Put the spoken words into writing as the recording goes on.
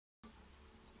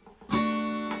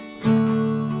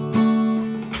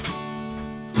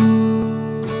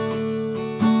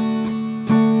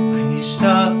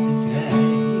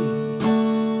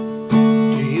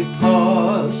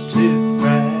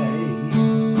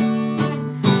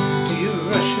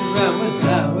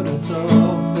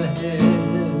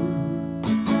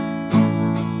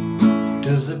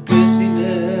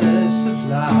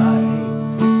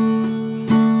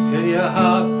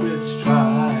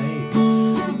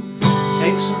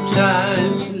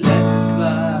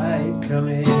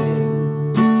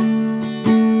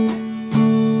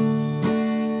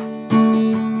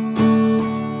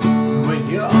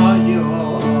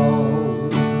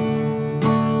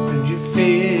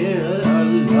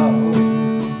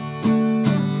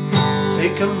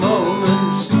a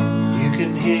moment, you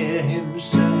can hear him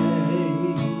say,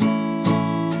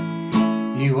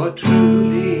 you are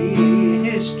truly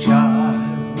his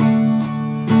child,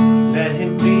 let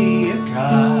him be a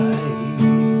guide.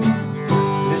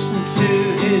 Listen to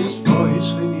his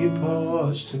voice when you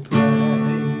pause to pray.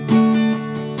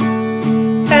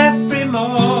 Every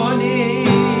morning,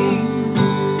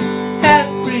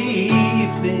 every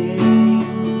evening,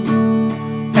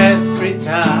 every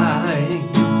time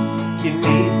you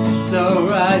need to slow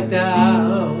right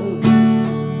down,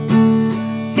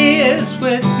 he is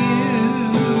with you,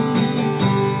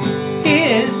 he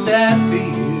is there for you.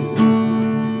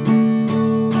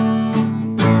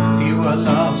 If you are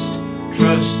lost,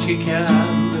 trust you can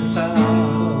be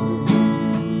found.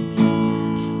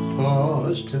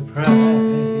 Pause to pray.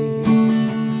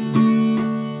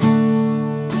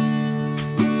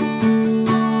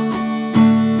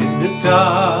 In the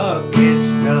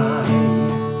darkest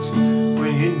nights,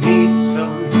 when you need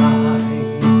some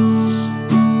lights,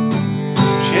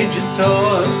 change your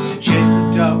thoughts to chase the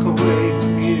dark away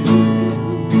from you.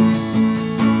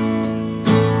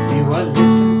 You are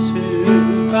listened to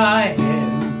by him,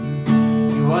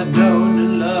 you are known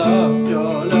and loved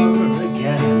all over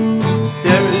again.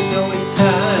 There is always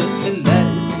time to let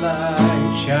his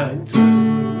light shine through.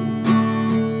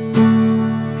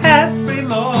 Every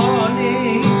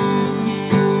morning,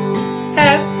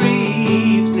 every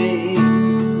evening,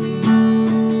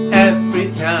 every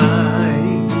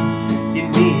time you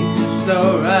need to slow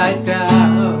right down.